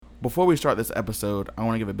Before we start this episode, I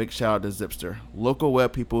want to give a big shout out to Zipster, local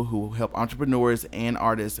web people who help entrepreneurs and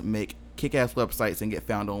artists make kick-ass websites and get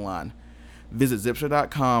found online. Visit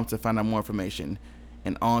Zipster.com to find out more information.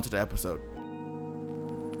 And on to the episode.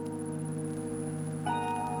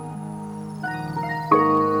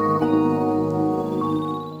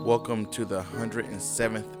 Welcome to the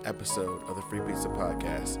 107th episode of the Free Pizza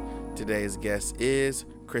Podcast. Today's guest is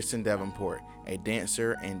Kristen Davenport, a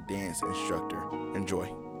dancer and dance instructor. Enjoy.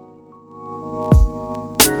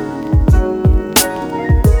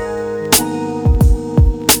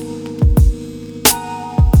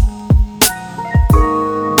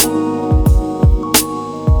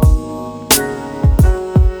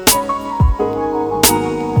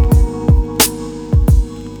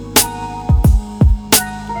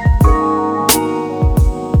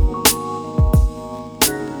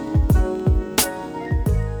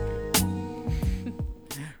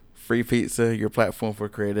 Free Pizza, your platform for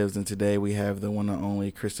creatives, and today we have the one and only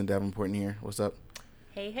Kristen Davenport in here. What's up?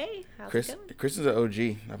 Hey, how's it going? Kristen's an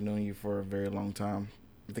OG. I've known you for a very long time.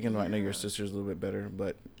 I think I might know your sisters a little bit better,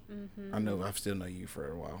 but I know I still know you for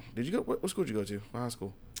a while. Did you go? What school did you go to? What high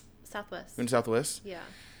school? Southwest. You in Southwest? Yeah.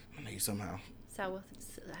 I know you somehow. Southwest.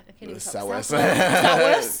 I can't even talk. Southwest.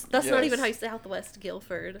 Southwest. That's Yes. not even how Southwest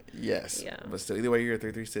Guilford. Yes. Yeah. But still, either way, you're a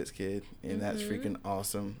 336 kid, and that's freaking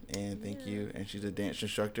awesome. And thank you. And she's a dance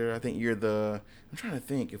instructor. I think you're the. I'm trying to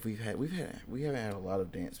think if we haven't had a lot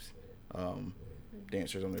of dancers on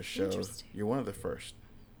this show. Interesting. You're one of the first.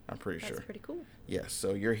 I'm pretty sure. That's pretty cool. Yes.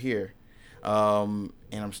 So you're here. And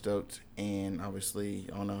I'm stoked. And obviously,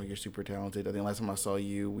 I don't know, you're super talented. I think last time I saw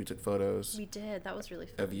you, we took photos We did. That was really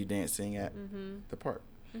fun. of you dancing at the park.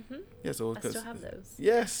 Yeah, so I still have those.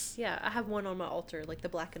 Yes. Yeah, I have one on my altar, like the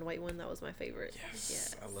black and white one. That was my favorite.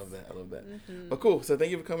 Yes. I love that. But cool. So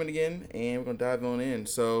thank you for coming again, and we're gonna dive on in.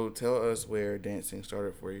 So tell us where dancing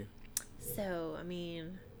started for you. So, I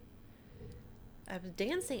mean, I was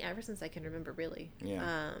dancing ever since I can remember, really.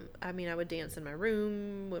 Yeah. I mean, I would dance in my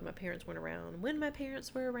room when my parents weren't around, when my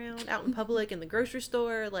parents were around, out in public, in the grocery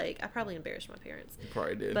store. Like, I probably embarrassed my parents. You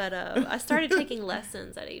probably did. But I started taking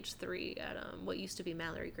lessons at age 3 at what used to be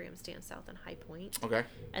Mallory Graham's Dance South in High Point. Okay.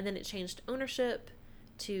 And then it changed ownership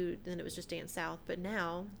then it was just Dance South. But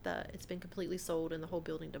now it's been completely sold and the whole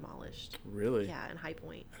building demolished. Really? Yeah, in High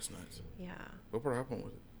Point. That's nuts. Yeah. What part of High Point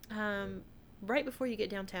was it? Right before you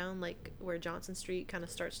get downtown, like where Johnson Street kind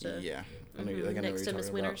of starts to. Yeah. I know, I know Next what to you're Miss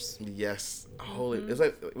talking Winters. about. Yes. Holy. It was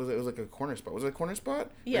like a corner spot. Was it a corner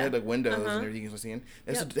spot? Yeah. It had like windows and everything you was seeing.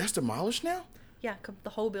 Yep. That's demolished now? Yeah,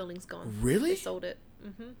 the whole building's gone. Really? They sold it.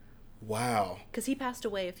 Wow. Because he passed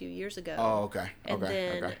away a few years ago. Oh, okay. And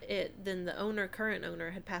Okay. then the current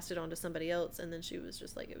owner had passed it on to somebody else, and then she was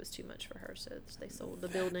just like, it was too much for her, so they sold the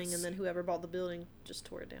building, and then whoever bought the building just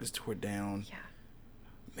tore it down. Just tore it down. Yeah.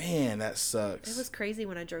 Man, that sucks. It was crazy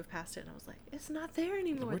when I drove past it, and I was like, it's not there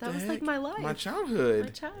anymore. What That the was heck? like my life. My childhood. My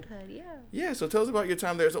childhood, yeah. Yeah, so tell us about your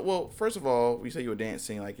time there. So, well, first of all, you said you were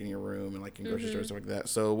dancing like in your room and like in grocery stores, stuff like that.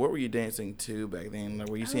 So what were you dancing to back then? Like,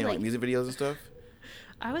 were you seeing like music videos and stuff?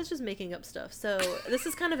 I was just making up stuff. So this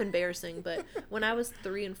is kind of embarrassing, but when I was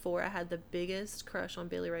 3 and 4, I had the biggest crush on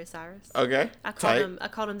Billy Ray Cyrus. Okay. I called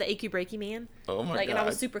him the achy breaky man. Oh my god. And I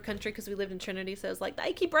was super country because we lived in Trinity, so it was like the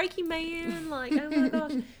achy breaky man, like oh my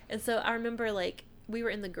gosh. And so I remember like we were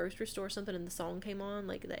in the grocery store or something, and the song came on,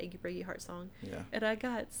 like the achy breaky heart song. Yeah. And I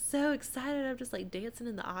got so excited, I'm just like dancing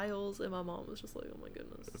in the aisles, and my mom was just like, oh my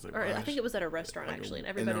goodness. Like, or I gosh. think it was at a restaurant actually, and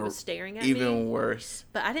everybody was staring at even me. worse.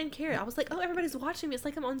 But I didn't care. I was like, oh, everybody's watching me. It's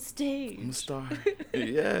like I'm on stage. I'm a star.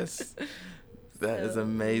 Yes. That is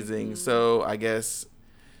amazing. So I guess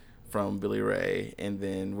from Billy Ray, and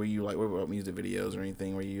then were you like, what about music videos or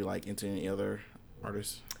anything? Were you like into any other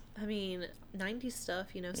artists? I mean, 90s stuff,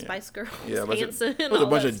 Spice Girls, Yeah, Hanson, there was a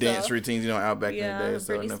bunch of dance stuff. routines, out back Yeah, in the day.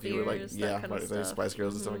 So I don't Britney know if you were like, Spears, that kind of like stuff. Spice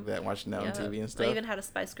Girls and stuff like that, watching that on TV and stuff. I even had a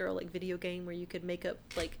Spice Girl like video game where you could make up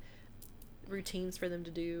like routines for them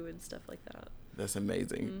to do and stuff like that. That's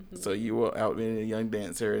amazing. So you were out being a young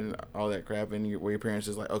dancer and all that crap, and were your parents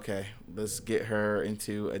just like, okay, let's get her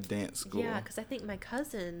into a dance school? Yeah, because I think my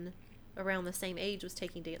cousin around the same age was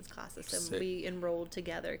taking dance classes, so Sick. we enrolled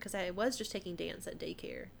together because I was just taking dance at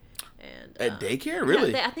daycare. And At daycare?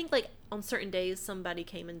 Really? Yeah, I think like on certain days somebody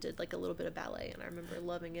came and did like a little bit of ballet, and I remember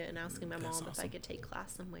loving it and asking my That's mom if I awesome. could take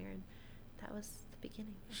class somewhere, and that was the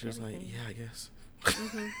beginning. of She was like, everything. yeah, I guess.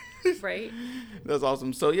 Right. That's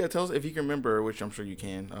awesome. So yeah, tell us if you can remember, which I'm sure you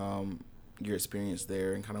can, your experience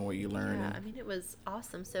there and kind of what you learned. Yeah, and- I mean, it was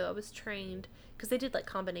awesome. So I was trained because they did like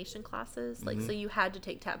combination classes, like so you had to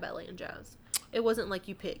take tap, ballet, and jazz. It wasn't like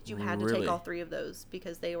you picked. You had to Really? take all three of those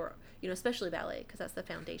because they were, especially ballet, because that's the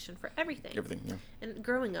foundation for everything. Everything, yeah. And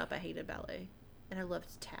growing up, I hated ballet. And I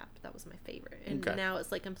loved tap. That was my favorite. And Okay. now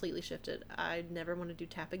it's like completely shifted. I never want to do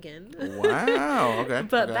tap again. Wow. Okay.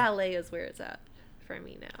 But okay. ballet is where it's at for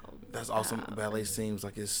me now. That's awesome. Ballet seems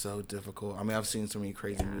like it's so difficult. I mean, I've seen so many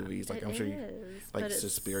crazy movies. Like, I'm sure you like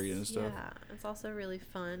Suspiria and stuff. Yeah, it's also really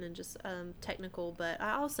fun and just technical. But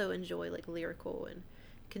I also enjoy like lyrical and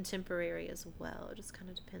contemporary as well. It just kind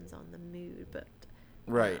of depends on the mood. But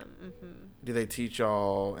right. Do they teach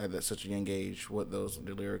y'all at such a young age what those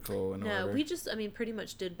the lyrical and no, whatever? we just pretty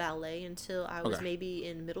much did ballet until I was maybe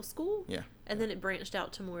in middle school. Yeah. And then it branched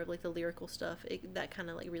out to more of like the lyrical stuff. That kind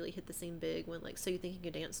of like really hit the scene big when like So You Think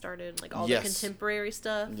You Can Dance started, like all the contemporary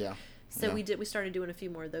stuff. Yeah. So we started doing a few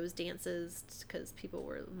more of those dances because people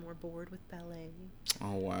were more bored with ballet.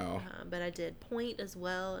 Oh wow. But I did Point as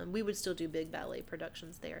well, and we would still do big ballet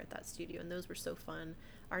productions there at that studio, and those were so fun.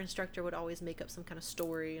 Our instructor would always make up some kind of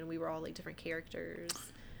story, and we were all like different characters.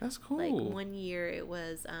 That's cool. Like one year it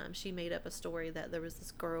was she made up a story that there was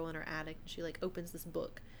this girl in her attic, and she like opens this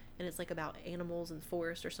book, and it's like about animals and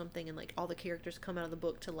forest or something, and like all the characters come out of the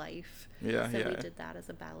book to life. Yeah, so we did that as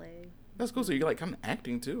a ballet. That's cool. So you like kind of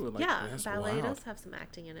acting too. Like, yeah, ballet does have some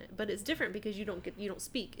acting in it, but it's different because you don't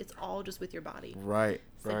speak. It's all just with your body. Right.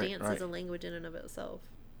 So dance is a language in and of itself.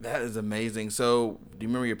 That is amazing. So do you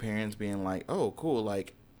remember your parents being like, "Oh, cool,"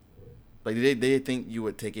 like did they think you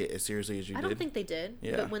would take it as seriously as you did? I don't think they did.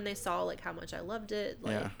 Yeah. But when they saw like how much I loved it,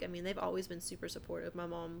 like Yeah. I mean, they've always been super supportive. My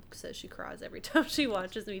mom says she cries every time she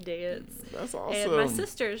watches me dance. That's awesome. And my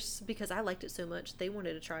sisters, because I liked it so much, they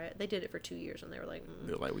wanted to try it. They did it for 2 years, and they were like,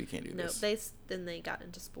 They're like, we can't do no. this. Then they got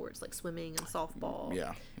into sports like swimming and softball.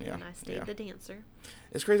 Yeah. And I stayed the dancer.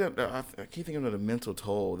 It's crazy. I keep thinking of the mental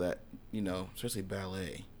toll that, especially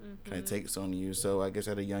ballet kind of takes on you. So I guess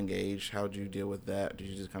at a young age, how did you deal with that? Did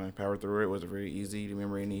you just kind of power through it? Was it very easy? Do you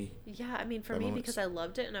remember any? Yeah, I mean, for me, because I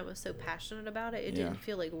loved it and I was so passionate about it, it didn't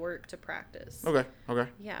feel like work to practice. Okay.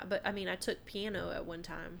 Yeah, but I mean, I took piano at one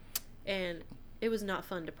time, and it was not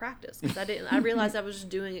fun to practice because I realized I was just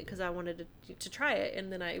doing it because I wanted to try it,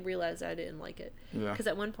 and then I realized I didn't like it. Yeah. Because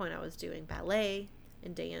at one point I was doing ballet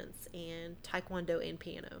and dance and taekwondo and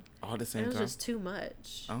piano. All at the same time? It was just too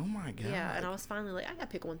much. Oh my God. Yeah, and I was finally like, I gotta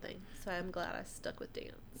pick one thing. So I'm glad I stuck with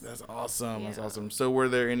dance. That's awesome. Yeah. That's awesome. So were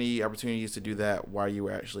there any opportunities to do that while you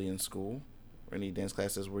were actually in school? Or any dance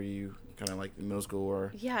classes were you kind of like in middle school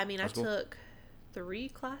or? Yeah, I mean, I school? took 3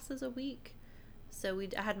 classes a week. So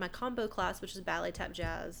I had my combo class, which is ballet, tap,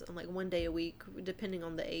 jazz, and like 1 day a week, depending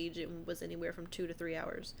on the age. It was anywhere from 2 to 3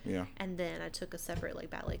 hours. Yeah. And then I took a separate like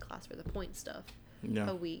ballet class for the point stuff Yeah.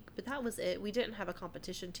 a week. But that was it. We didn't have a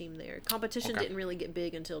competition team there. Competition didn't really get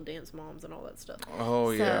big until Dance Moms and all that stuff.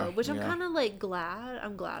 Oh, yeah. Which I'm kind of like glad.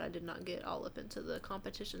 I'm glad I did not get all up into the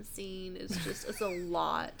competition scene. It's just, it's a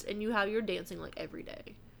lot. And you're dancing like every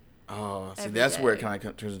day. Oh, see, Every that's where it day. kind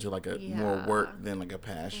of turns into like a more Yeah. work than like a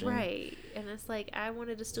passion. Right. And it's like, I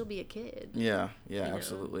wanted to still be a kid. Yeah, know?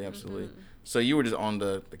 absolutely. So you were just on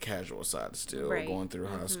the casual side still, Right. going through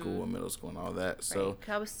high school and middle school and all that. So Right.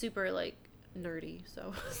 'Cause I was super like nerdy,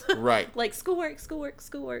 so Right. like schoolwork.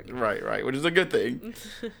 right, which is a good thing.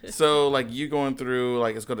 So like you going through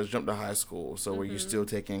like it's going to jump to high school. So were you still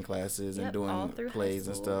taking classes and Yep, all doing through high plays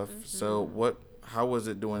and school. stuff? So how was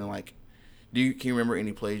it doing? Like, can you remember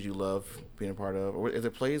any plays you love being a part of? Or is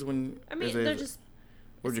it plays when? I mean, they're just.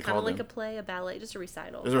 What would you It's kind call of like them? a play, a ballet, just a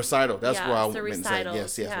recital. There's a recital. That's what I it's a meant to say. recital.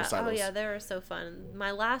 Yes, yeah. recitals. Oh yeah, they're so fun.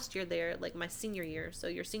 My last year there, like my senior year. So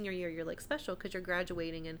your senior year, you're like special because you're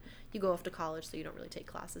graduating and you go off to college, so you don't really take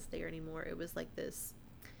classes there anymore. It was like this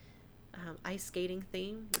ice skating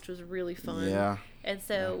theme, which was really fun. Yeah. And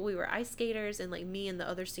so we were ice skaters, and like me and the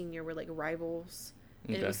other senior were like rivals.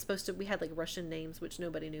 And it was we had like Russian names, which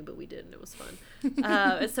nobody knew, but we did, and it was fun.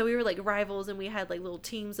 And so we were like rivals, and we had like little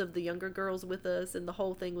teams of the younger girls with us, and the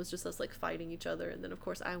whole thing was just us like fighting each other. And then of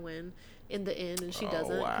course I win in the end, and she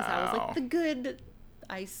doesn't, because I was like the good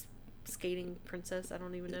ice skating princess. I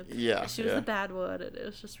don't even know. Yeah, She was the bad one, and it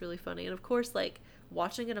was just really funny. And of course, like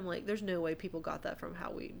watching it, I'm like, there's no way people got that from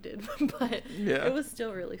how we did, but it was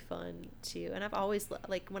still really fun too. And I've always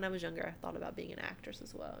like when I was younger, I thought about being an actress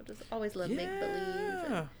as well. Just always loved make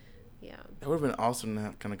believe. Yeah. That would have been awesome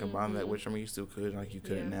to kind of combine that, which I mean you still could, like you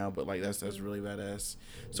couldn't now, but like that's really badass.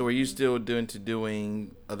 So are you still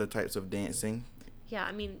doing other types of dancing? Yeah,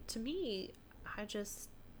 I mean, to me,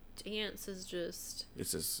 dance is just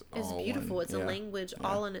It's beautiful. It's a language Yeah.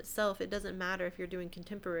 all in itself. It doesn't matter if you're doing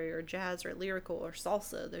contemporary or jazz or lyrical or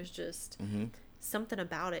salsa. There's just something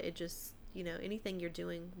about it. It just, anything you're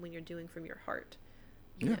doing when you're doing from your heart,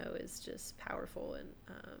 you know, is just powerful. And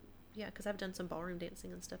Yeah, because I've done some ballroom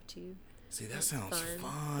dancing and stuff too. See, that sounds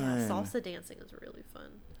fun. Yeah, salsa dancing is really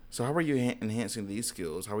fun. So how are you enhancing these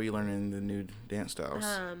skills? How are you learning the new dance styles?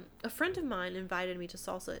 A friend of mine invited me to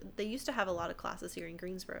salsa. They used to have a lot of classes here in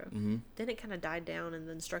Greensboro. Mm-hmm. Then it kind of died down, and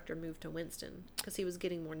the instructor moved to Winston because he was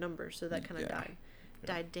getting more numbers, so that kind of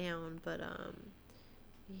died down. But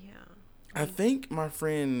yeah. I think my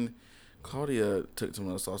friend Claudia took some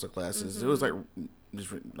of those salsa classes. Mm-hmm. It was like,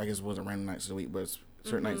 just, I guess it wasn't random nights of the week, but it's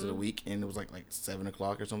certain nights of the week, and it was like 7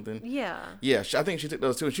 o'clock or something. Yeah. Yeah, I think she took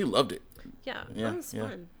those too, and she loved it. Yeah, that was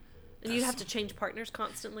fun. And you'd have to change partners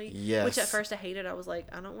constantly. Yes. Which at first I hated. I was like,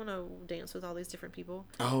 I don't want to dance with all these different people.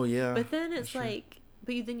 Oh, yeah. But then it's like,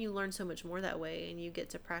 then you learn so much more that way, and you get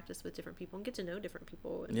to practice with different people and get to know different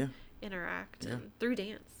people and interact and through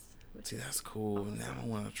dance. See, that's cool. Awesome. Now I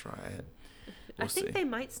want to try it. I think they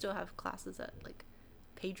might still have classes at like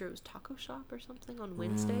Pedro's Taco Shop or something on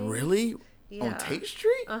Wednesday. Really? Yeah. On Tate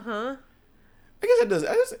Street? Uh-huh. I guess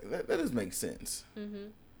that does make sense. Mm-hmm.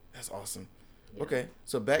 That's awesome. Yeah. Okay,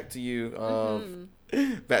 so back to you.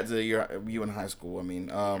 Back to you in high school. I mean,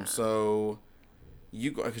 so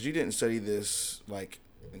because you didn't study this like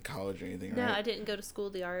in college or anything, right? No, I didn't go to school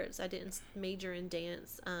of the arts. I didn't major in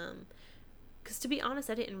dance. Because to be honest,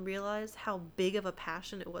 I didn't realize how big of a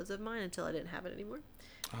passion it was of mine until I didn't have it anymore.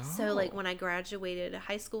 Oh. So like when I graduated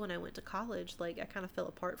high school and I went to college, like I kind of fell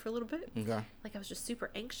apart for a little bit. Okay. Like I was just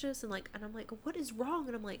super anxious and I'm like, what is wrong?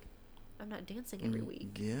 And I'm like, I'm not dancing every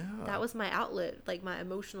week. Yeah. That was my outlet, like my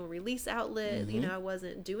emotional release outlet. You know, I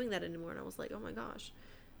wasn't doing that anymore, and I was like, oh my gosh.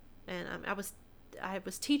 And I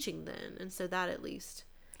was teaching then, and so that at least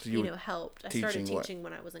helped. I started teaching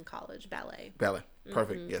when I was in college, ballet.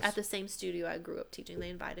 Perfect. Yes. At the same studio I grew up teaching.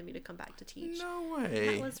 They invited me to come back to teach. No way.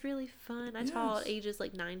 That was really fun. I taught ages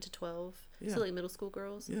like 9 to 12, so like middle school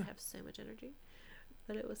girls. I have so much energy,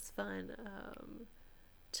 but it was fun.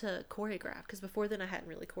 To choreograph, because before then I hadn't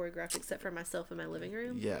really choreographed except for myself in my living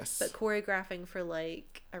room. Yes. But choreographing for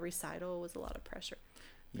like a recital was a lot of pressure.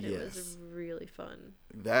 But it was really fun.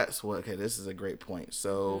 That's this is a great point.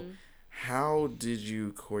 So how did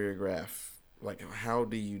you choreograph? Like, how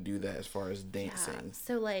do you do that as far as dancing? Yeah.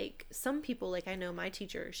 So, like, some people, like, I know my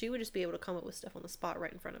teacher, she would just be able to come up with stuff on the spot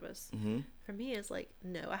right in front of us. Mm-hmm. For me, it's like,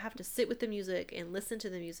 no, I have to sit with the music and listen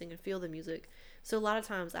to the music and feel the music. So, a lot of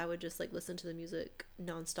times I would just, like, listen to the music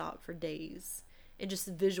nonstop for days and just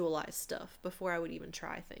visualize stuff before I would even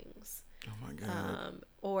try things. Oh, my God.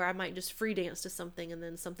 Or I might just free dance to something and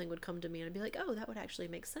then something would come to me and I'd be like, oh, that would actually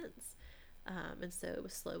make sense. And so it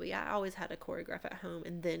was slowly. I always had to choreograph at home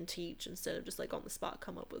and then teach instead of just like on the spot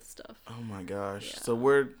come up with stuff. Oh my gosh!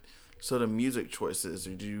 Yeah. So the music choices?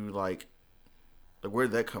 Did you like where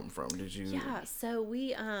did that come from? Did you? Yeah. So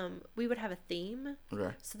we would have a theme.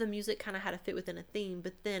 Okay. So the music kind of had to fit within a theme,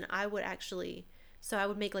 but then I would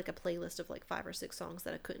make like a playlist of like 5 or 6 songs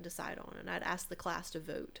that I couldn't decide on, and I'd ask the class to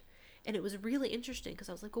vote. And it was really interesting because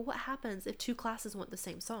I was like, well, what happens if 2 classes want the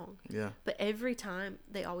same song? Yeah. But every time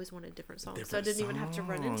they always wanted different songs. So I didn't even have to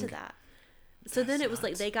run into that. So then it was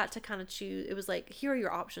like they got to kind of choose. It was like, here are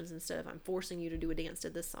your options instead of I'm forcing you to do a dance to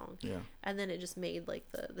this song. Yeah. And then it just made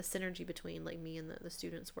like the synergy between like me and the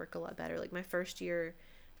students work a lot better. Like my first year,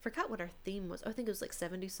 I forgot what our theme was. I think it was like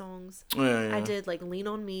 70 songs. Yeah. I did like Lean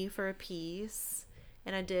on Me for a piece.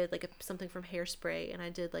 And I did like something from Hairspray, and I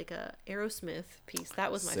did like a Aerosmith piece.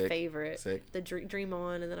 That was my favorite. Sick. The Dream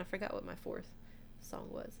On, and then I forgot what my 4th song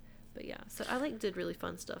was. But yeah, so I like did really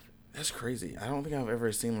fun stuff. That's crazy. I don't think I've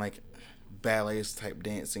ever seen like ballets type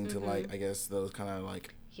dancing to like I guess those kind of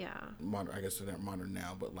like modern. I guess they're not modern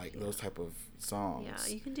now, but like those type of songs.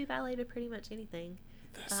 Yeah, you can do ballet to pretty much anything.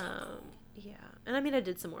 That's so cool. Yeah, and I mean I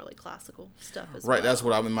did some more like classical stuff as well. Right, that's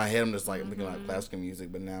what I'm in my head. I'm just like thinking like classical music,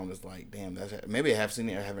 but now I'm just like, damn, maybe I have seen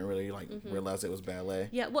it. I haven't really like realized it was ballet.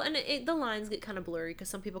 Yeah, well, and the lines get kind of blurry because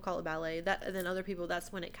some people call it ballet. That and then other people,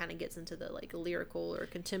 that's when it kind of gets into the like lyrical or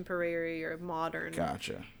contemporary or modern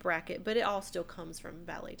bracket. But it all still comes from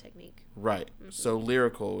ballet technique. Right. So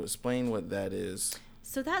lyrical. Explain what that is.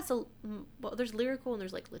 So that's there's lyrical and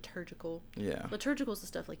there's like liturgical. Yeah. Liturgical is the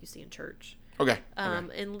stuff like you see in church. Okay.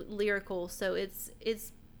 And lyrical, so it's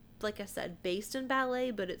like I said, based in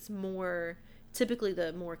ballet, but it's more typically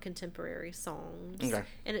the more contemporary songs. Okay.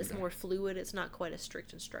 And it's more fluid. It's not quite as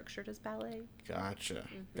strict and structured as ballet. Gotcha.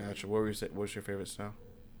 What were you saying? What's your favorite style?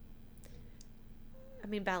 I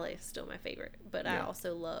mean, ballet is still my favorite, but I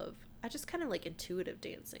also love. I just kind of like intuitive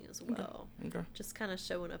dancing as well. Okay. Just kind of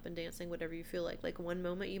showing up and dancing whatever you feel like. Like one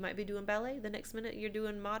moment you might be doing ballet, the next minute you're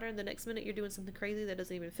doing modern, the next minute you're doing something crazy that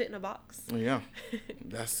doesn't even fit in a box. Yeah.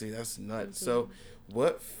 That's nuts. So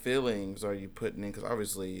what feelings are you putting in? Because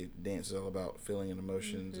obviously dance is all about feeling and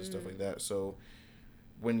emotions and stuff like that. So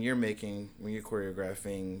when you're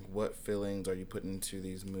choreographing, what feelings are you putting into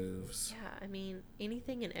these moves? Yeah, I mean,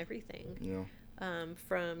 anything and everything. Yeah.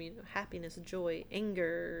 From, happiness, joy,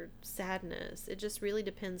 anger, sadness. It just really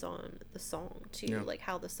depends on the song too, Yeah. like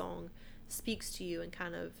how the song speaks to you and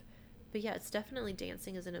kind of. But yeah, it's definitely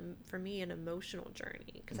dancing is for me an emotional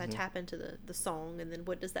journey because I tap into the song, and then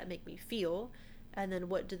what does that make me feel, and then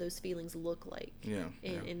what do those feelings look like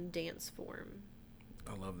in dance form.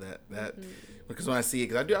 I love that because when I see it,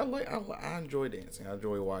 because I enjoy dancing. I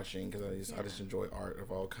enjoy watching because I just enjoy art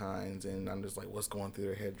of all kinds, and I'm just like, what's going through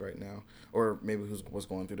their heads right now, or maybe what's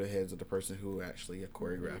going through the heads of the person who actually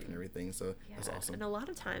choreographed and everything. So that's awesome. And a lot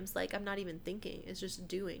of times, like, I'm not even thinking; it's just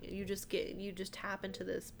doing. You just tap into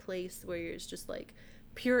this place where it's just like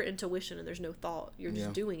pure intuition, and there's no thought. You're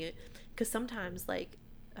just doing it. Because sometimes, like,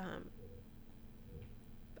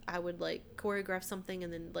 I would like choreograph something,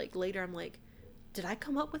 and then like later I'm like, did I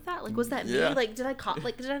come up with that? Like, was that me? Like, did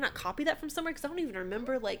I not copy that from somewhere? Because I don't even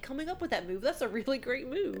remember like coming up with that move. That's a really great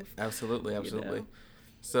move. Absolutely.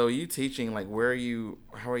 So you teaching, like,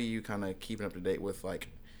 how are you kind of keeping up to date with, like,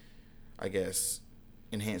 I guess,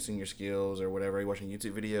 enhancing your skills or whatever? Are you watching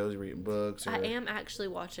YouTube videos, reading books? I am actually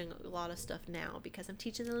watching a lot of stuff now because I'm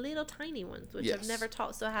teaching the little tiny ones, which I've never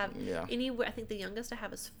taught. So I have I think the youngest I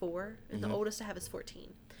have is 4 and the oldest I have is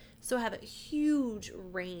 14. So I have a huge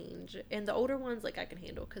range, and the older ones, like, I can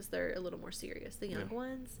handle because they're a little more serious. The young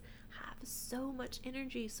ones have so much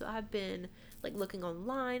energy, so I've been, like, looking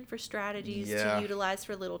online for strategies to utilize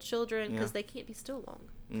for little children because they can't be still long.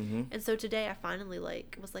 Mm-hmm. And so today I finally,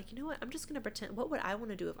 like, was like, you know what? I'm just going to pretend. What would I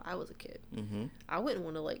want to do if I was a kid? Mm-hmm. I wouldn't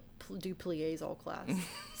want to, like, do pliés all class.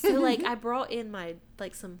 So, like, I brought in my,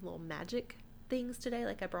 like, some little magic things today.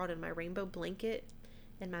 Like, I brought in my rainbow blanket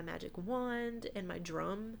and my magic wand and my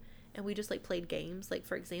drum, and we just like played games. Like,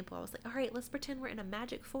 for example, I was like, all right, let's pretend we're in a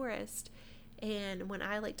magic forest, and when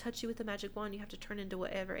I like touch you with the magic wand, you have to turn into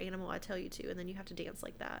whatever animal I tell you to, and then you have to dance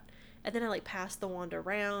like that. And then I like passed the wand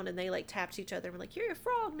around, and they like tapped each other and were like, you're a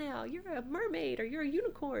frog now, you're a mermaid, or you're a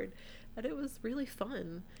unicorn. And it was really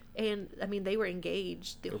fun. And I mean, they were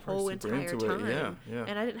engaged the whole entire time. Yeah.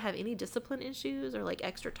 And I didn't have any discipline issues or like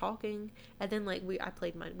extra talking. And then like we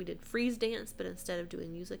did freeze dance, but instead of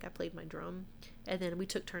doing music, I played my drum. And then we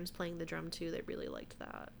took turns playing the drum too. They really liked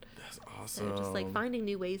that. That's awesome. So just like finding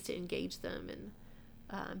new ways to engage them and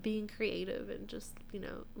being creative and just,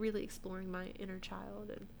 really exploring my inner child.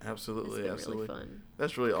 And absolutely. Really fun.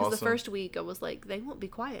 That's really awesome. The first week I was like, they won't be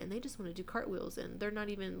quiet and they just want to do cartwheels, and they're not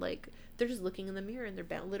even like, they're just looking in the mirror and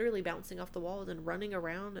they're literally bouncing off the walls and running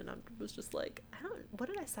around, and I was just like, what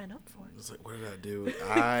did I sign up for? It's like, what did I do?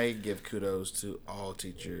 I give kudos to all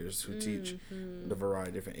teachers who teach the variety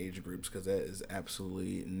of different age groups, because that is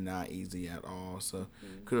absolutely not easy at all. So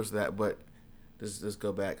kudos to that. But let's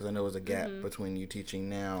go back, because I know there's a gap between you teaching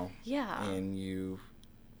now and you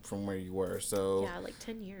from where you were. So like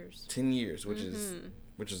 10 years. 10 years, which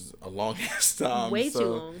is a long ass time. Way too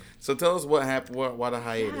long. So tell us what happened. Why the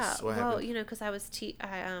hiatus? Yeah, what happened? because I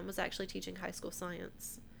was actually teaching high school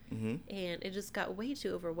science, and it just got way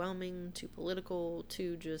too overwhelming, too political,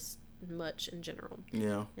 too just much in general.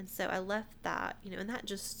 Yeah. And so I left that, and that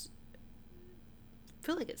just I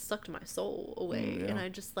feel like it sucked my soul away, and I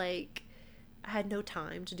just like. I had no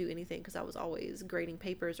time to do anything because I was always grading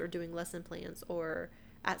papers or doing lesson plans or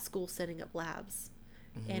at school setting up labs.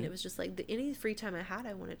 And it was just like any free time I had,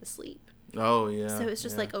 I wanted to sleep. Oh, yeah. So it's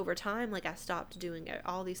just like over time, like I stopped doing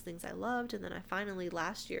all these things I loved. And then I finally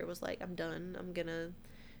last year was like, I'm done. I'm going to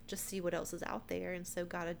just see what else is out there. And so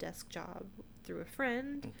got a desk job through a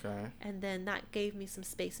friend. Okay. And then that gave me some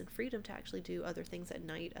space and freedom to actually do other things at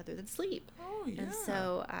night other than sleep. Oh, yeah. And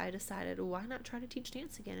so I decided, why not try to teach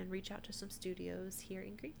dance again and reach out to some studios here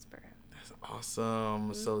in Greensboro. That's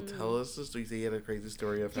awesome. So tell us the story. You had a crazy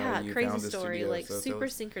story of how you found the studio. Like super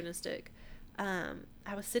synchronistic.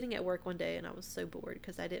 I was sitting at work one day and I was so bored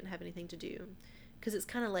because I didn't have anything to do. Because it's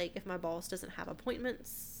kind of like if my boss doesn't have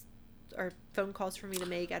appointments or phone calls for me to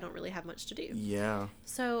make, I don't really have much to do. Yeah.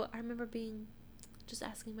 So I remember just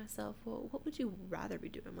asking myself, well, what would you rather be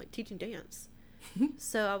doing? I'm like, teaching dance.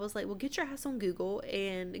 So I was like, well, get your ass on Google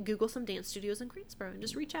and Google some dance studios in Greensboro and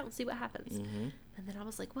just reach out and see what happens. And then I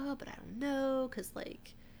was like, well, but I don't know, because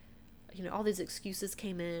like, all these excuses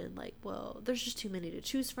came in, like, well, there's just too many to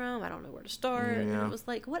choose from. I don't know where to start. And it was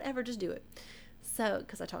like, whatever, just do it. So,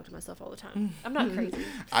 because I talk to myself all the time. I'm not crazy.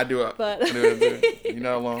 I do it. But I do it. You're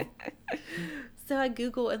not alone. So I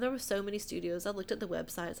Googled, and there were so many studios. I looked at the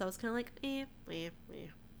website, so I was kind of like, Yeah.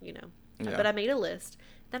 But I made a list.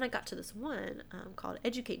 Then I got to this one called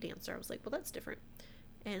Educate Dancer. I was like, well, that's different.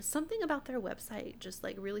 And something about their website just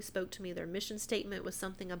like really spoke to me. Their mission statement was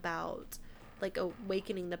something about like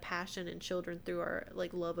awakening the passion in children through our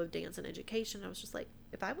like love of dance and education. I was just like,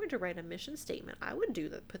 if I were to write a mission statement, I would do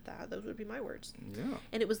that. Those would be my words. Yeah.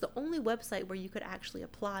 And it was the only website where you could actually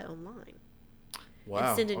apply online. Wow.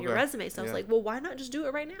 And send in your resume. So I was like, well, why not just do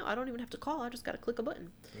it right now? I don't even have to call. I just got to click a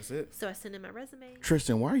button. That's it. So I sent in my resume.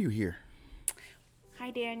 Tristan, why are you here?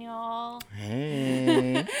 Hi, Daniel.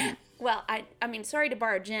 Hey. Well, I mean, sorry to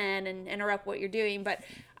barge in and interrupt what you're doing, but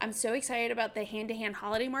I'm so excited about the hand-to-hand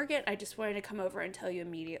holiday market. I just wanted to come over and tell you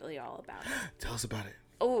immediately all about it. Tell us about it.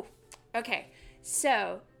 Oh, okay.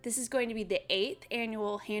 So this is going to be the 8th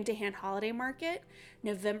annual hand-to-hand holiday market,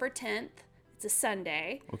 November 10th. It's a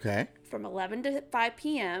Sunday. Okay. From 11 to 5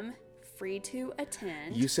 p.m., free to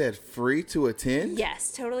attend. You said free to attend?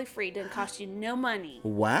 Yes, totally free. Didn't cost you no money.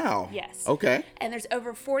 Wow. Yes. Okay. And there's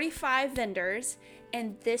over 45 vendors,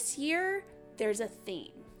 and this year there's a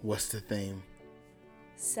theme. What's the theme?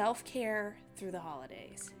 Self-care through the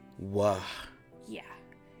holidays. Wow. Yeah.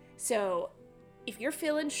 So if you're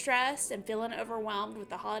feeling stressed and feeling overwhelmed with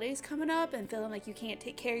the holidays coming up and feeling like you can't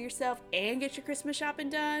take care of yourself and get your Christmas shopping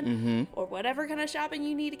done, or whatever kind of shopping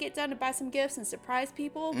you need to get done to buy some gifts and surprise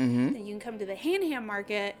people, then you can come to the hand-to-hand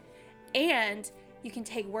market, and you can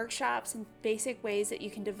take workshops and basic ways that you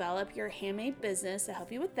can develop your handmade business to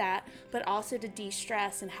help you with that, but also to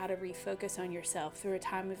de-stress and how to refocus on yourself through a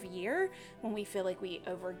time of year when we feel like we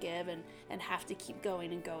overgive and have to keep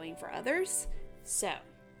going and going for others. So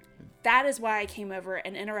that is why I came over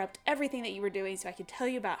and interrupt everything that you were doing so I could tell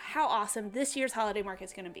you about how awesome this year's holiday market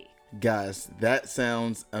is going to be. Guys, that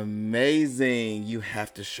sounds amazing. You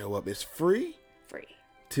have to show up. It's free? Free.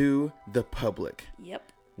 To the public.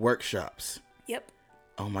 Yep. Workshops. Yep.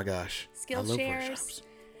 Oh my gosh. Skill I love shares. workshops.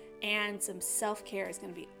 And some self-care is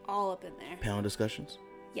going to be all up in there. Panel discussions?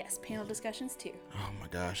 Yes, panel discussions too. Oh my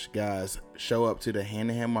gosh. Guys, show up to the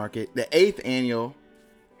hand-to-hand market, the 8th annual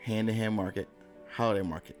hand-to-hand market, holiday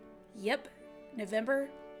market. Yep. November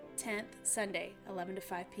 10th, Sunday, 11 to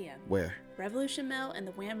 5 p.m. Where? Revolution Mill and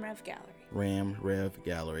the Wham Rev Gallery. Ram Rev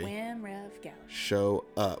Gallery. Wham Rev Gallery. Show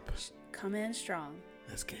up. Come in strong.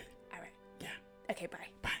 Let's get it. All right. Yeah. Okay, bye.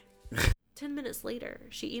 Bye. 10 minutes later,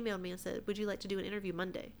 she emailed me and said, would you like to do an interview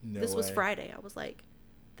Monday? No This was way. Friday. I was like,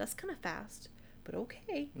 that's kind of fast, but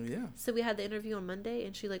okay. Yeah. So we had the interview on Monday,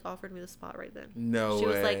 and she like offered me the spot right then. No She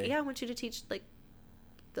way. was like, yeah, I want you to teach like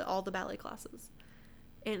all the ballet classes.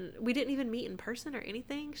 And we didn't even meet in person or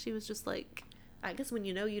anything. She was just like, I guess when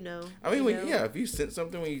you know, you know. I mean, you know? yeah, if you sent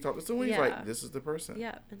something when you talk to someone, you're Yeah. like, this is the person.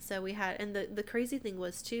 Yeah. And so we had, and the crazy thing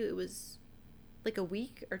was too, it was like a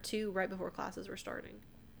week or two right before classes were starting.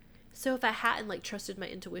 So if I hadn't like trusted my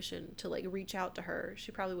intuition to like reach out to her,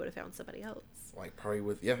 she probably would have found somebody else. Like probably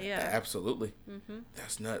with, yeah. Absolutely. Mm-hmm.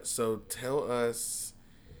 That's nuts. So tell us,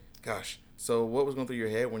 gosh, so what was going through your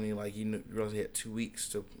head when you like, you realized you had 2 weeks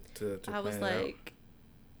to I was plan it out? like,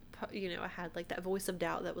 you know, I had like that voice of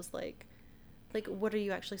doubt that was like, what are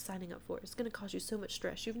you actually signing up for? It's going to cause you so much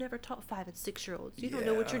stress. You've never taught 5 and 6 year olds. You don't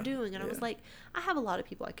know what you're doing. And I was like, I have a lot of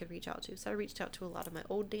people I could reach out to. So I reached out to a lot of my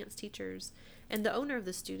old dance teachers, and the owner of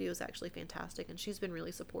the studio is actually fantastic. And she's been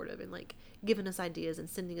really supportive and like giving us ideas and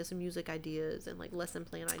sending us music ideas and like lesson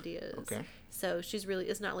plan ideas. Okay. So she's really,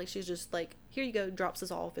 it's not like she's just like, here you go, drops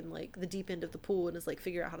us off in like the deep end of the pool and is like,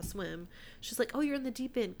 figure out how to swim. She's like, oh, you're in the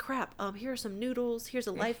deep end. Crap. Here are some noodles. Here's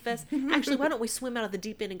a life vest. Actually, why don't we swim out of the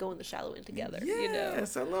deep end and go in the shallow end together? Yes, You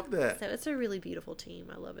know? I love that. So it's a really beautiful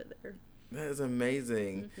team. I love it there. That is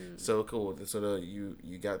amazing. Mm-hmm. So cool. So you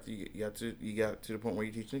got to the point where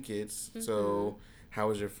you're teaching the kids. Mm-hmm. So how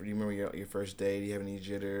was do you remember your first day? Do you have any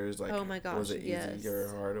jitters? Like, Oh my gosh, was it yes. easy or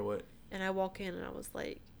hard or what? And I walk in and I was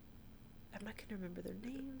like, I'm not going to remember their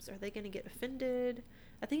names. Are they going to get offended?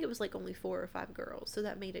 I think it was like only 4 or 5 girls, so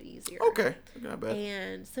that made it easier. Okay, not bad.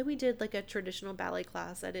 And so we did like a traditional ballet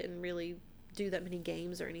class. I didn't really do that many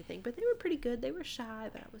games or anything, but they were pretty good. They were shy,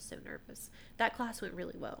 but I was so nervous. That class went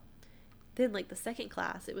really well. Then like the second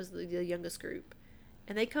class, it was the youngest group,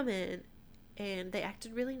 and they come in and they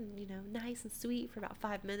acted really, you know, nice and sweet for about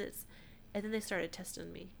 5 minutes, and then they started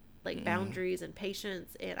testing me, like boundaries and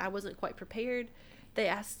patience, and I wasn't quite prepared.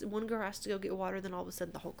 One girl asked to go get water, then all of a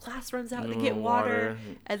sudden the whole class runs out to get water,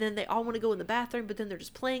 and then they all want to go in the bathroom, but then they're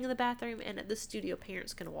just playing in the bathroom, and at this studio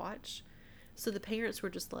parents can watch, so the parents were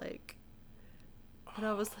just like, and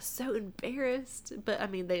I was so embarrassed, but I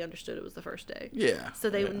mean they understood it was the first day, Yeah. so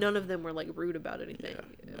none of them were like rude about anything,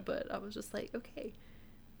 but I was just like, okay.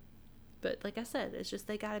 But like I said, it's just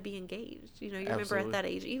they got to be engaged. You know, you remember at that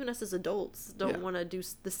age, even us as adults don't want to do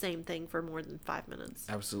the same thing for more than 5 minutes.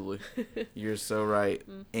 Absolutely. You're so right.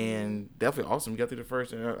 And definitely awesome. You got through the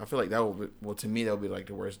first, and I feel like that will be, well, to me, that would be like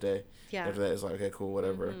the worst day. Yeah. After that, it's like, okay, cool,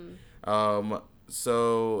 whatever.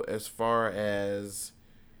 So as far as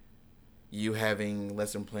you having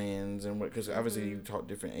lesson plans and what, because obviously you taught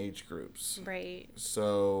different age groups, right?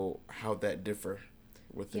 So how'd that differ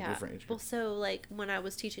with the different age Well, groups? so like when I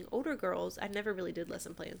was teaching older girls, I never really did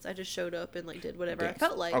lesson plans. I just showed up and like did whatever I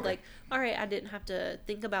felt like. Okay. Like, all right, I didn't have to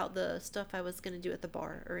think about the stuff I was going to do at the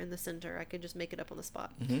bar or in the center. I could just make it up on the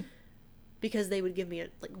spot. Because they would give me a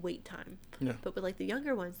like wait time. Yeah. But with like the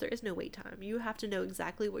younger ones, there is no wait time. You have to know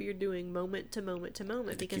exactly what you're doing moment to moment to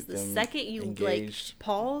moment, because the second you engaged. Like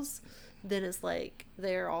pause, then it's like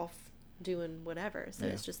they're off doing whatever. So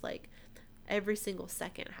it's just like every single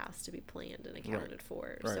second has to be planned and accounted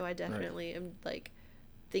for. So I definitely am like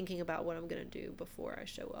thinking about what I'm going to do before I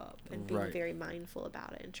show up and being very mindful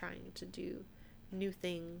about it and trying to do new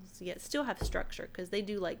things, yet still have structure, because they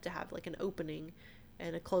do like to have like an opening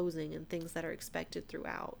and a closing and things that are expected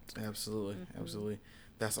throughout. Absolutely. Absolutely.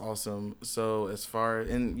 That's awesome. So as far,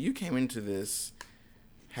 and you came into this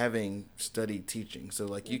having studied teaching, so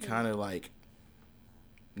like you kind of like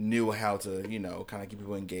knew how to, you know, kind of keep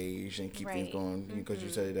people engaged and keep things going, because you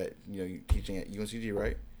said that, you know, you're teaching at UNCG,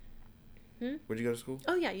 right? Where'd you go to school?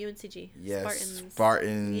 Oh yeah, UNCG. Yes,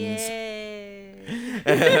 Spartans. Yay.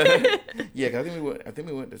 Yeah, cause I think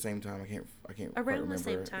we went at the same time. I can't Around quite remember. the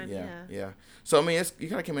same time. Yeah. So I mean, you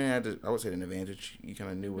kind of came in at I would say an advantage. You kind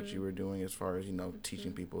of knew what you were doing as far as, you know,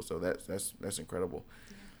 teaching people. So that's incredible.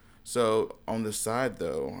 Yeah. So on the side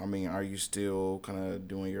though, I mean, are you still kind of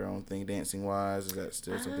doing your own thing dancing wise? Is that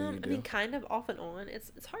still something you do? I mean, kind of off and on.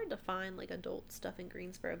 It's hard to find like adult stuff in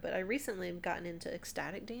Greensboro, but I recently have gotten into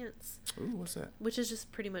ecstatic dance. Ooh, what's that? Which is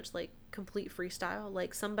just pretty much like complete freestyle.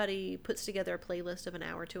 Like somebody puts together a playlist of an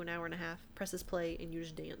hour to an hour and a half, presses play, and you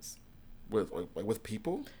just dance. With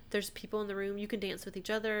people? There's people in the room. You can dance with each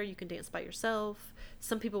other. You can dance by yourself.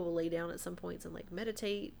 Some people will lay down at some points and like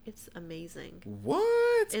meditate. It's amazing.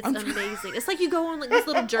 What? It's amazing. It's like you go on like this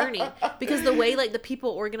little journey, because the way like the people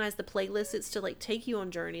organize the playlist, it's to like take you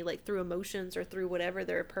on journey, like through emotions or through whatever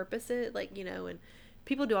their purpose is, like, you know. And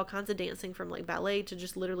people do all kinds of dancing, from like ballet to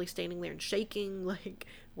just literally standing there and shaking, like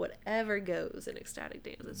whatever goes in ecstatic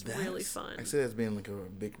dance. It's really fun. I see that's being like a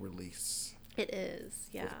big release. It is,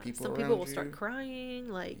 yeah. Some people will start crying,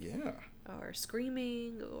 like, yeah, or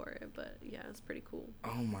screaming, but yeah, it's pretty cool.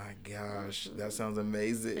 Oh my gosh, that sounds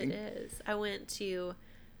amazing. It is. I went to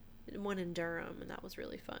one in Durham, and that was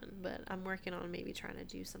really fun. But I'm working on maybe trying to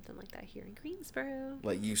do something like that here in Greensboro.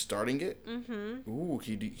 Like you starting it? Mm-hmm. Ooh,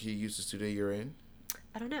 can you use the studio you're in?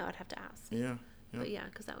 I don't know. I'd have to ask. Yeah. But yeah,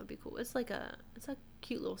 because that would be cool. It's a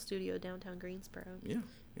cute little studio downtown Greensboro. Yeah.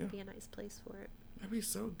 It'd be a nice place for it. That'd be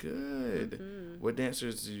so good. What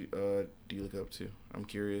dancers do you look up to? I'm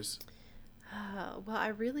curious. Well, I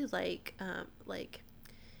really like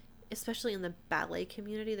especially in the ballet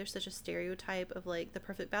community, there's such a stereotype of like the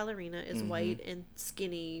perfect ballerina is white and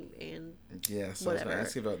skinny and so whatever. I was gonna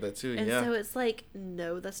ask you about that too. And so it's like,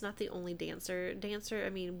 no, that's not the only dancer. I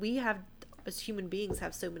mean, we have, as human beings,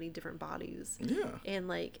 have so many different bodies. Yeah. And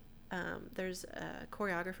like, there's a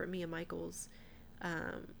choreographer, Mia Michaels.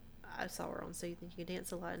 I saw her on So You Think You Can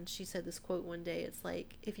Dance a lot, and she said this quote one day. It's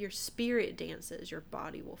like, if your spirit dances, your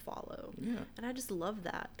body will follow. Yeah. And I just love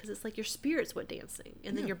that, because it's like your spirit's what dancing,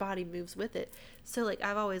 and then your body moves with it. So like,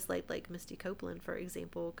 I've always liked like Misty Copeland, for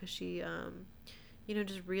example, because she you know,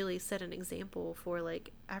 just really set an example for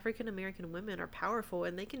like African American women are powerful,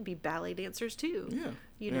 and they can be ballet dancers too. Yeah.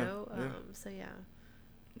 You know. So yeah.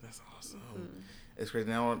 That's awesome. It's crazy.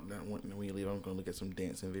 Now when you leave, I'm going to look at some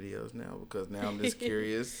dancing videos now, because now I'm just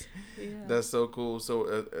curious. That's so cool.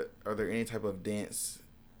 So are there any type of dance,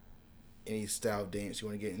 any style of dance you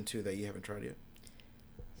want to get into that you haven't tried yet?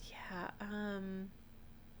 Yeah. I'm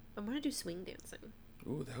going to do swing dancing.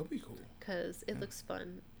 Ooh, that would be cool. Because it looks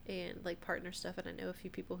fun, and like partner stuff, and I know a few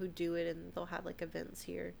people who do it, and they'll have like events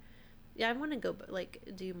here. Yeah, I want to go like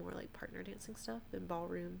do more like partner dancing stuff in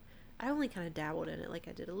ballroom. I only kind of dabbled in it. Like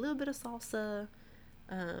I did a little bit of salsa.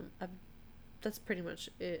 That's pretty much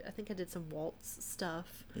it. I think I did some waltz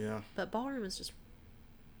stuff. Yeah. But ballroom is just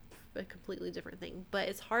a completely different thing. But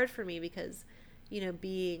it's hard for me because, you know,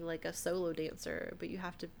 being like a solo dancer, but you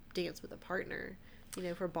have to dance with a partner, you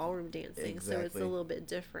know, for ballroom dancing. Exactly. So it's a little bit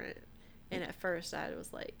different. And at first I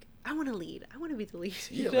was like, I want to lead. I want to be the lead.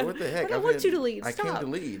 Yeah, but what the heck? I don't want you to lead. I Stop. came to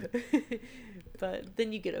lead. But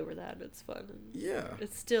then you get over that, and it's fun. Yeah.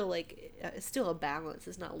 It's still like, it's still a balance.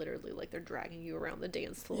 It's not literally like they're dragging you around the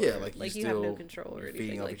dance floor. Yeah, like you have no control or anything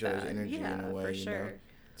feeding off like each other's that. energy in a way. For sure. You know?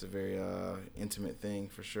 It's a very intimate thing,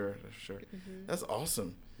 for sure. That's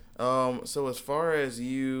awesome. So as far as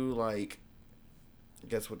you, like,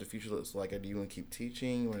 guess what the future looks like? Do you want to keep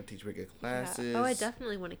teaching? You want to teach regular classes? Yeah. Oh, I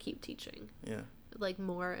definitely want to keep teaching. Yeah. like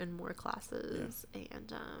more and more classes,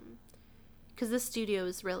 and because this studio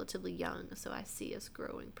is relatively young, so I see us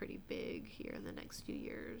growing pretty big here in the next few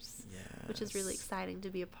years. Yes. Which is really exciting to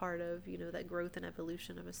be a part of, you know, that growth and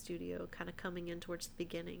evolution of a studio, kind of coming in towards the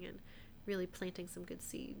beginning and really planting some good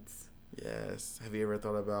seeds. Yes. Have you ever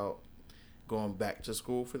thought about going back to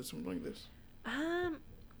school for something like this?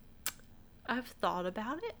 I've thought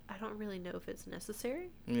about it. I don't really know if it's necessary.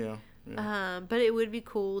 Yeah. But it would be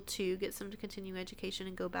cool to get some continuing education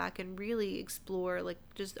and go back and really explore like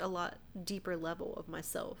just a lot deeper level of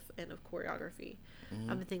myself and of choreography.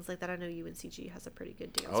 And things like that. I know UNCG has a pretty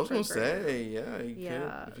good dance program. I was going to say, you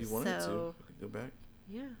could if you wanted to go back.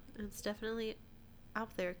 Yeah, and it's definitely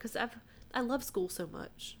out there because I love school so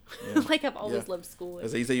much. Like I've always loved school.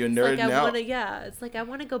 As you say, you're nerding out. It's like I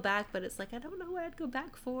want to go back, but it's like I don't know what I'd go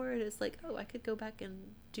back for. And it's like, oh, I could go back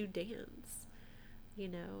and do dance, you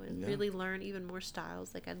know, and really learn even more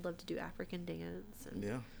styles. Like I'd love to do African dance.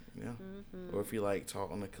 And, or if you like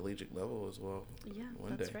taught on a collegiate level as well. Yeah,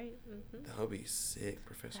 one that's day. right. That would be sick,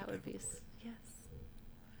 Professor. That would be yes.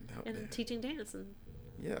 And teaching dance and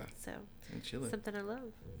so and chilling. Something I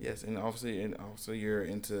love. Yes, and also you're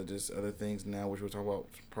into just other things now, which we'll talk about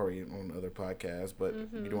probably on other podcasts. But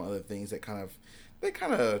you're doing other things that kind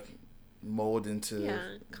of mold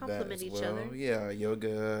into complement each well. other. Yeah,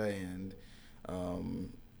 yoga and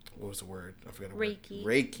what was the word? I forgot. Reiki.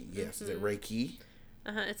 Reiki. Yes, is it Reiki?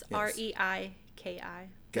 It's Reiki.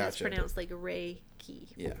 Gotcha. It's pronounced like Reiki.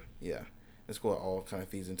 Yeah. It's cool. It all kind of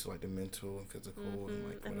feeds into like the mental and physical and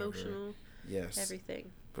like whatever. Emotional. Yes.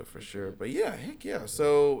 Everything. But for sure. But yeah, heck yeah.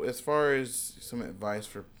 So as far as some advice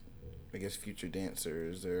for, I guess, future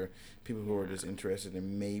dancers or people who are just interested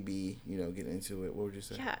in maybe, you know, getting into it, what would you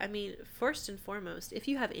say? Yeah, I mean, first and foremost, if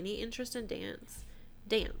you have any interest in dance.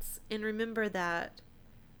 And remember that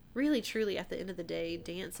really, truly, at the end of the day,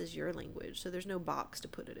 dance is your language. So there's no box to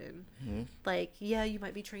put it in. Like, yeah, you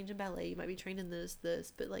might be trained in ballet. You might be trained in this.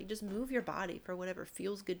 But, like, just move your body for whatever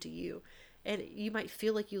feels good to you. And you might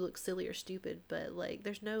feel like you look silly or stupid, but, like,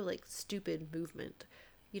 there's no, like, stupid movement.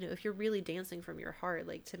 You know, if you're really dancing from your heart,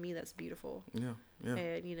 like, to me, that's beautiful. Yeah.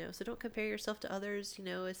 And, you know, so don't compare yourself to others, you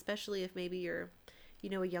know, especially if maybe you're, you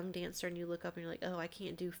know, a young dancer and you look up and you're like, oh, I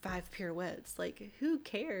can't do 5 pirouettes. Like, who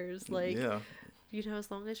cares? Like, you know, as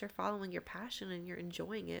long as you're following your passion and you're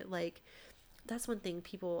enjoying it, like, that's one thing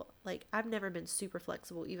people, like, I've never been super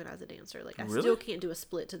flexible even as a dancer. Like, I still can't do a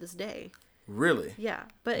split to this day. Really? Yeah,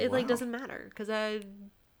 but it like doesn't matter because I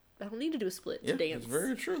don't need to do a split to dance. That's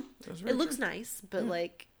very true. It looks nice, but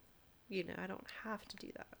like, you know, I don't have to do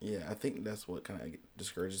that. Yeah, I think that's what kind of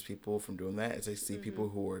discourages people from doing that is they see people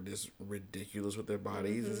who are just ridiculous with their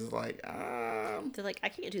bodies. It's like, they're like, I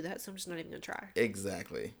can't do that, so I'm just not even gonna try.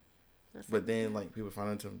 Exactly. But then, like, people find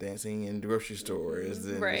themselves dancing in grocery stores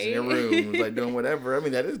and right. in rooms, like, doing whatever. I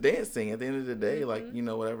mean, that is dancing at the end of the day, like, you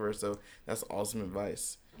know, whatever. So that's awesome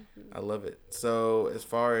advice. I love it. So as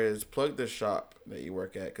far as plug the shop that you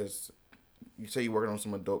work at, because you say you're working on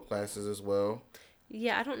some adult classes as well.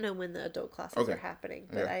 Yeah, I don't know when the adult classes are happening,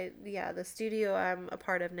 but the studio I'm a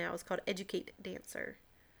part of now is called Educate Dancer.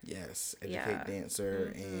 Yes, Educate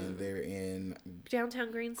Dancer, and they're in downtown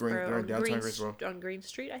Greensboro, on Green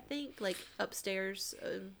Street, I think, like upstairs.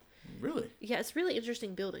 Really? Yeah, it's a really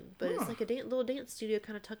interesting building, but it's like a little dance studio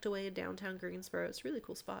kind of tucked away in downtown Greensboro. It's a really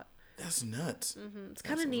cool spot. That's nuts. It's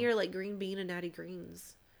kind of near like Green Bean and Natty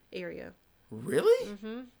Green's area. Really?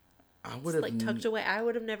 I would have like tucked away. I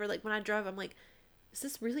would have never, like, when I drive, I'm like, is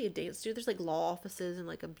this really a dance studio? There's like law offices and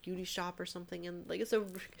like a beauty shop or something, and like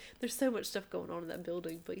there's so much stuff going on in that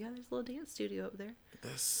building. But yeah, there's a little dance studio up there.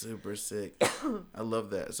 That's super sick. I love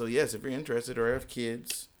that. So yes, if you're interested or have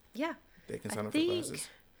kids, they can sign up for classes.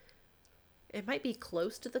 It might be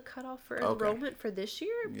close to the cutoff for enrollment for this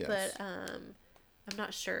year, but I'm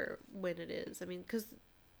not sure when it is. I mean, because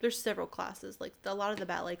there's several classes. Like a lot of the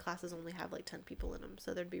ballet classes only have like 10 people in them,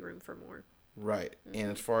 so there'd be room for more. Right.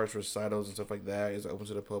 And as far as recitals and stuff like that, is it open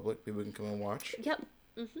to the public? People can come and watch? Yep.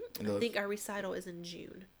 I think our recital is in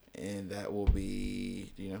June. And that will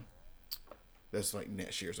be, you know, that's like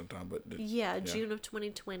next year sometime. But June of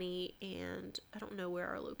 2020. And I don't know where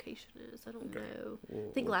our location is. I don't know.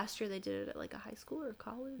 I think last year they did it at like a high school or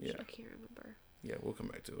college. Yeah. I can't remember. Yeah, we'll come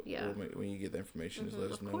back to it. Yeah. When you get the information, just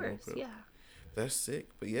let us know. Of course, That's sick.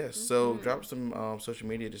 But yes, so drop some social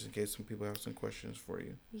media just in case some people have some questions for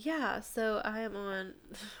you. Yeah, so I am on.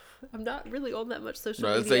 I'm not really on that much social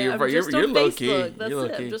media. So you're low Facebook. Key. That's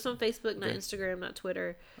it. I'm just on Facebook, not Instagram, not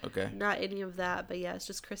Twitter. Okay. Not any of that. But yeah, it's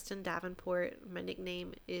just Kristen Davenport. My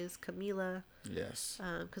nickname is Camila. Yes.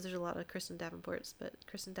 Because there's a lot of Kristen Davenports, but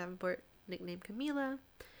Kristen Davenport, nickname Camila.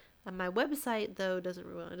 My website, though, doesn't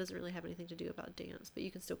really have anything to do about dance, but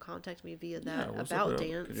you can still contact me via that about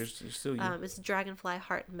dance. You're still you. It's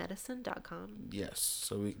dragonflyheartmedicine.com. Yes,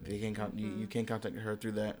 so they can you can contact her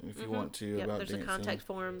through that if you want to. Yep, about there's dancing. a contact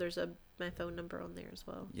form. There's my phone number on there as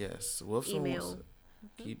well. Yes. Well, if email.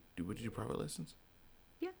 Would you do private lessons?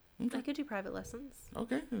 Yeah, okay. I could do private lessons.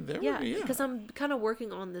 Okay, because I'm kind of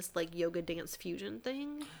working on this like yoga dance fusion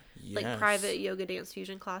thing, like private yoga dance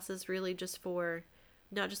fusion classes, really just for.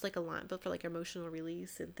 Not just like a line, but for like emotional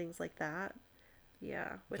release and things like that.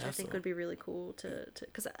 Yeah, which I think would be really cool to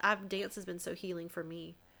because dance has been so healing for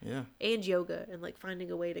me. Yeah. And yoga, and like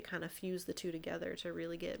finding a way to kind of fuse the two together to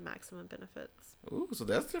really get maximum benefits. Ooh, so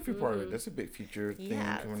that's definitely part of it. That's a big future thing coming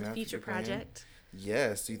out. Yeah, it's a future project.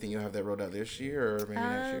 Yes. Do you think you'll have that rolled out this year or maybe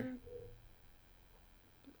next year?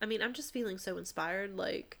 I mean, I'm just feeling so inspired.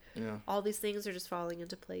 Like, all these things are just falling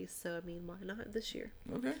into place. So, I mean, why not this year?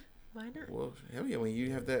 Okay. Why not? Well, hell yeah, when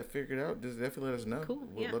you have that figured out, just definitely let us know. Cool.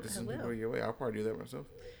 We'd love to send people your way. I'll probably do that myself.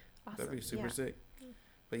 Awesome. That'd be super sick.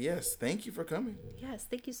 But yes, thank you for coming. Yes,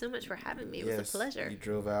 thank you so much for having me. It was a pleasure. You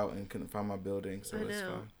drove out and couldn't find my building, so it's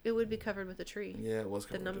fine. It would be covered with a tree. Yeah, it was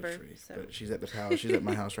covered with a tree. So. But she's at the palace. She's at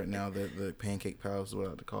my house right now. The Pancake Palace is what I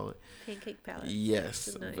like to call it. Pancake Palace.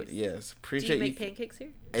 Yes. Nice. But yes. Appreciate you. Do you make pancakes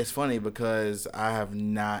here? It's funny because I've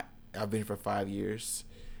been here for 5 years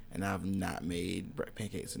and I've not made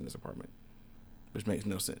pancakes in this apartment. Which makes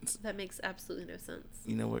no sense. That makes absolutely no sense.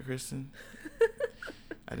 You know what, Kristen?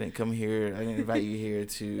 I didn't invite you here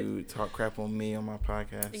to talk crap on me on my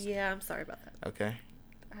podcast. Yeah, I'm sorry about that. Okay.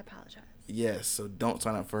 I apologize. Yes, so don't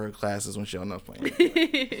sign up for her classes when she don't know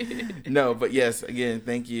playing. No, but yes, again,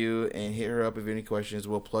 thank you, and hit her up if you have any questions.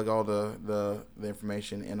 We'll plug all the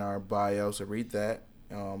information in our bio, so read that.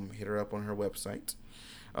 Hit her up on her website.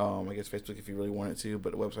 I guess Facebook if you really wanted to,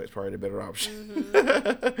 but the website's probably the better option.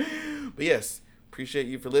 But yes. Appreciate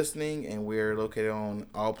you for listening, and we're located on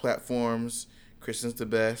all platforms. Kristen's the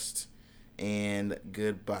best, and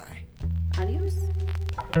goodbye. Adios.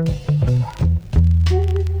 The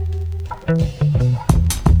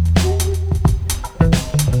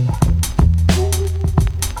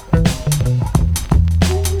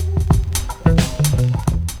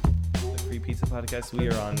Free Pizza Podcast. We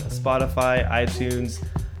are on Spotify, iTunes,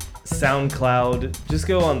 SoundCloud. Just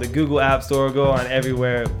go on the Google App Store. Go on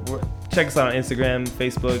everywhere. Check us out on Instagram,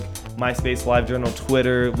 Facebook, MySpace, LiveJournal,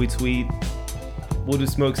 Twitter. We tweet. We'll do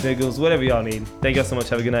smoke signals, whatever y'all need. Thank y'all so much.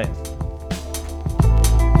 Have a good night.